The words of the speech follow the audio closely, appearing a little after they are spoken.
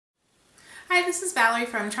Hi, this is Valerie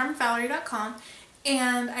from charmedvalerie.com,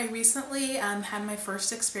 and I recently had my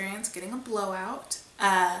first experience getting a blowout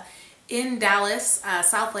in Dallas,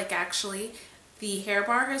 South Lake actually. The hair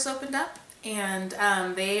bar has opened up, and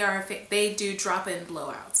they do drop-in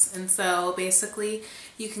blowouts. And so basically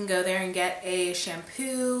you can go there and get a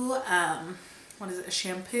shampoo, a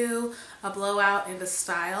blowout, and a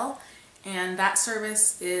style. And that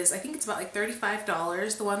service is, I think it's about like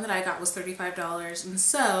 $35. The one that I got was $35. And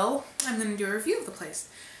so I'm going to do a review of the place.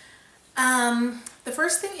 The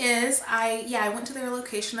first thing is, I went to their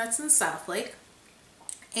location that's in South Lake.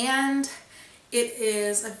 And it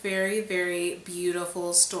is a very, very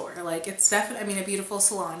beautiful store. Like, it's definitely, a beautiful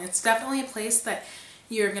salon. It's definitely a place that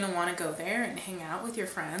you're going to want to go there and hang out with your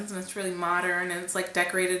friends. And it's really modern, and it's like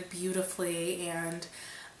decorated beautifully. And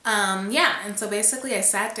and so basically I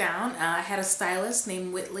sat down. I had a stylist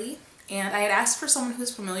named Whitley, and I had asked for someone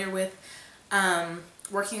who's familiar with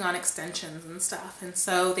working on extensions and stuff, and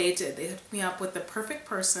so they did. They hooked me up with the perfect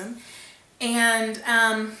person. And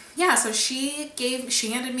so she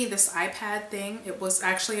handed me this iPad thing. It was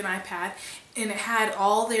actually an iPad, and it had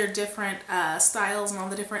all their different styles and all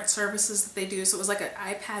the different services that they do. So it was like an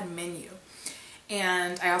iPad menu.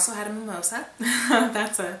 And I also had a mimosa.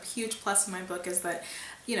 That's a huge plus in my book, is that,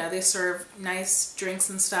 you know, they serve nice drinks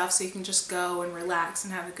and stuff, so you can just go and relax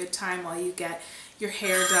and have a good time while you get your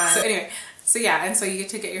hair done. So anyway, and so you get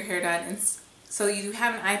to get your hair done. And so you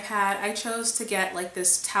have an iPad. I chose to get like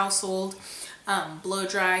this tousled, blow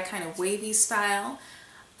dry kind of wavy style.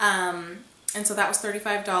 And so that was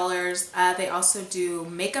 $35. They also do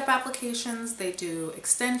makeup applications. They do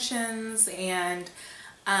extensions, and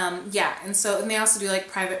and they also do like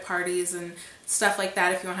private parties and stuff like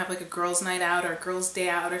that if you want to have like a girls' night out or a girls' day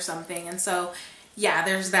out or something. And so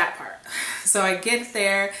there's that part. So I get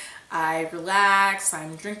there, I relax,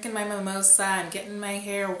 I'm drinking my mimosa, I'm getting my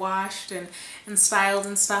hair washed and styled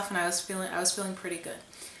and stuff, and I was feeling pretty good.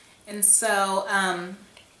 And so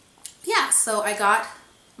so I got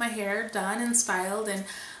my hair done and styled, and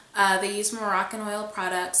they use Moroccan oil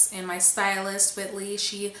products, and my stylist Whitley,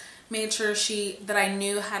 she made sure that I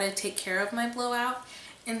knew how to take care of my blowout.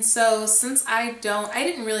 And so since I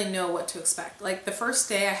didn't really know what to expect. Like, the first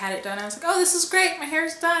day I had it done, I was like, oh, this is great, my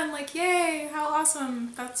hair's done, like, yay, how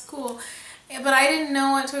awesome, that's cool. But I didn't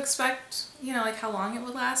know what to expect, you know, like how long it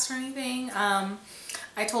would last or anything.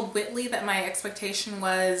 I told Whitley that my expectation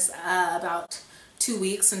was about 2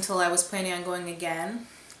 weeks until I was planning on going again.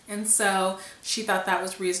 And so she thought that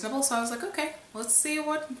was reasonable, so I was like, okay, let's see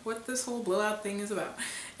what this whole blowout thing is about.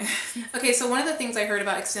 Okay, so one of the things I heard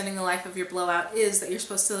about extending the life of your blowout is that you're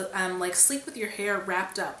supposed to like sleep with your hair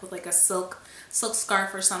wrapped up with like a silk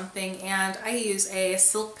scarf or something. And I use a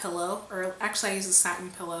silk pillow, or actually I use a satin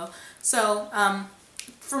pillow. So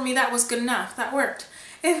for me that was good enough. That worked.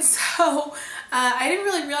 And so I didn't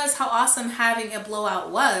really realize how awesome having a blowout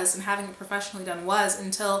was and having it professionally done was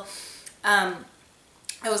until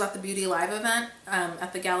I was at the Beauty Live event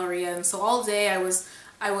at the Galleria, and so all day I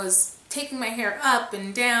was taking my hair up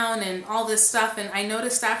and down and all this stuff, and I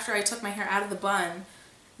noticed after I took my hair out of the bun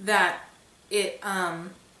that it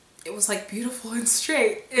was like beautiful and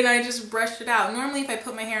straight, and I just brushed it out. Normally if I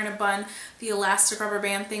put my hair in a bun, the elastic rubber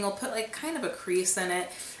band thing will put like kind of a crease in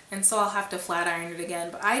it, and so I'll have to flat iron it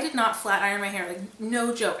again. But I did not flat iron my hair, like,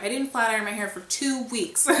 no joke. I didn't flat iron my hair for 2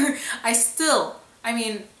 weeks.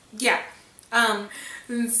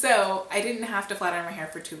 And so I didn't have to flat iron my hair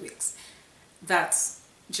for 2 weeks. That's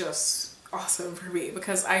just awesome for me,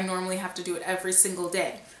 because I normally have to do it every single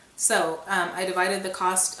day. So I divided the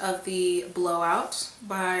cost of the blowout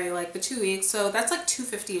by like the 2 weeks, so that's like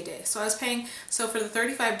 $2.50 a day. So I was paying, so for the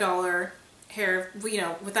 $35 hair, you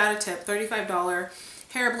know, without a tip, $35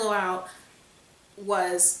 hair blowout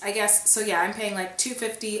was, I guess, so yeah, I'm paying like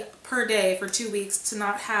 $2.50 per day for 2 weeks to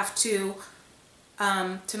not have to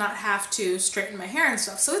straighten my hair and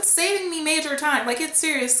stuff. So it's saving me major time. Like, it's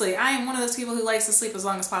seriously, I am one of those people who likes to sleep as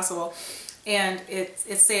long as possible, and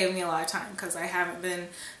it's saved me a lot of time, because I haven't been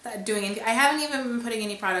doing anything. I haven't even been putting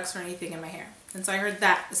any products or anything in my hair. And so I heard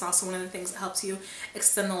that is also one of the things that helps you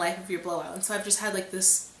extend the life of your blowout. And so I've just had like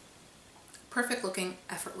this perfect looking,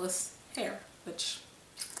 effortless hair, which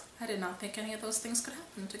I did not think any of those things could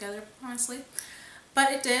happen together, honestly.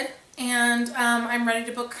 But it did, and I'm ready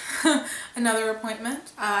to book another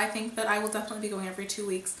appointment. I think that I will definitely be going every 2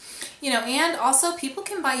 weeks. You know, and also people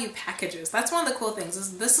can buy you packages. That's one of the cool things,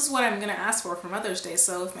 is this is what I'm going to ask for Mother's Day.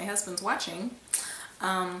 So if my husband's watching,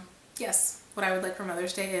 yes, what I would like for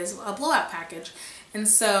Mother's Day is a blowout package. And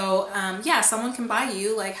so, someone can buy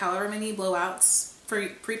you like however many blowouts,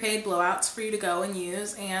 prepaid blowouts for you to go and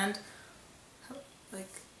use, and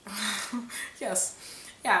like, yes,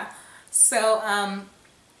 yeah. So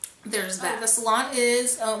there's that. The salon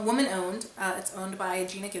is woman owned. It's owned by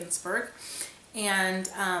Gina Ginsburg, and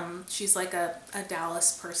she's like a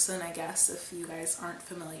Dallas person, I guess, if you guys aren't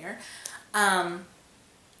familiar.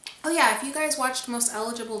 Oh yeah, if you guys watched Most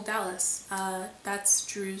Eligible Dallas, that's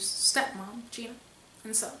Drew's stepmom, Gina.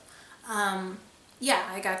 And so, yeah,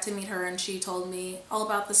 I got to meet her and she told me all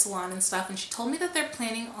about the salon and stuff, and she told me that they're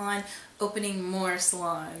planning on opening more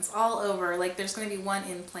salons all over. Like there's going to be one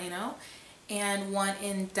in Plano and one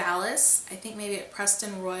in Dallas, I think maybe at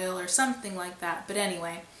Preston Royal or something like that. But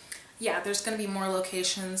anyway, yeah, there's going to be more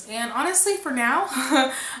locations, and honestly for now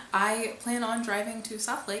I plan on driving to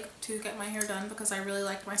South Lake to get my hair done because I really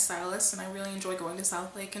liked my stylist and I really enjoy going to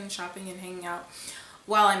South Lake and shopping and hanging out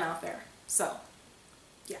while I'm out there. So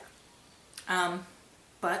yeah,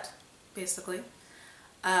 but basically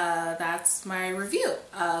that's my review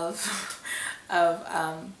of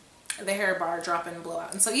the hair bar drop-in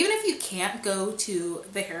blowout. And so even if you can't go to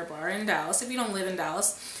the hair bar in Dallas, if you don't live in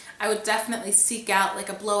Dallas, I would definitely seek out like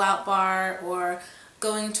a blowout bar or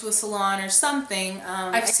going to a salon or something.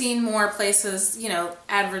 I've seen more places, you know,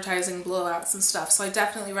 advertising blowouts and stuff, so I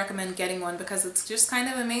definitely recommend getting one because it's just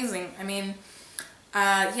kind of amazing. I mean,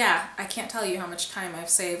 yeah, I can't tell you how much time I've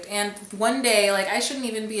saved. And one day, like I shouldn't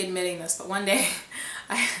even be admitting this, but one day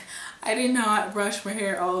I did not brush my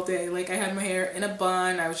hair all day. Like I had my hair in a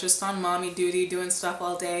bun, I was just on mommy duty doing stuff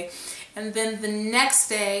all day. And then the next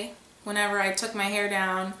day, whenever I took my hair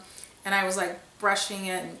down and I was like brushing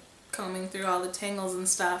it and combing through all the tangles and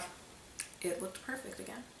stuff, it looked perfect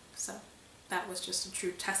again. So that was just a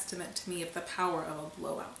true testament to me of the power of a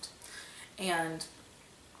blowout. And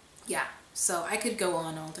yeah, so I could go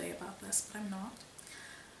on all day about this, but I'm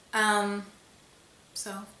not.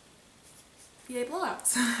 So yay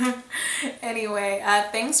blowouts. Anyway,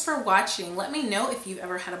 thanks for watching. Let me know if you've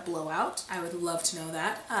ever had a blowout. I would love to know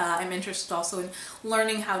that. I'm interested also in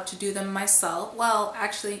learning how to do them myself. Well,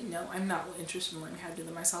 actually, no, I'm not interested in learning how to do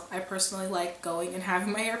them myself. I personally like going and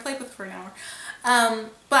having my hair played with for an hour.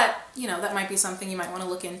 But, you know, that might be something you might want to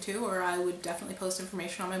look into, or I would definitely post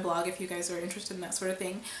information on my blog if you guys are interested in that sort of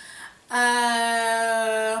thing.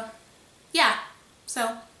 Yeah,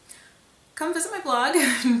 so come visit my blog,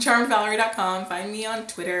 charmedvalerie.com. Find me on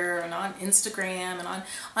Twitter and on Instagram and on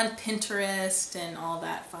Pinterest and all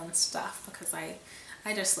that fun stuff because I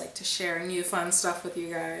just like to share new fun stuff with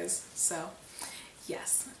you guys. So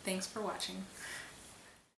yes, thanks for watching.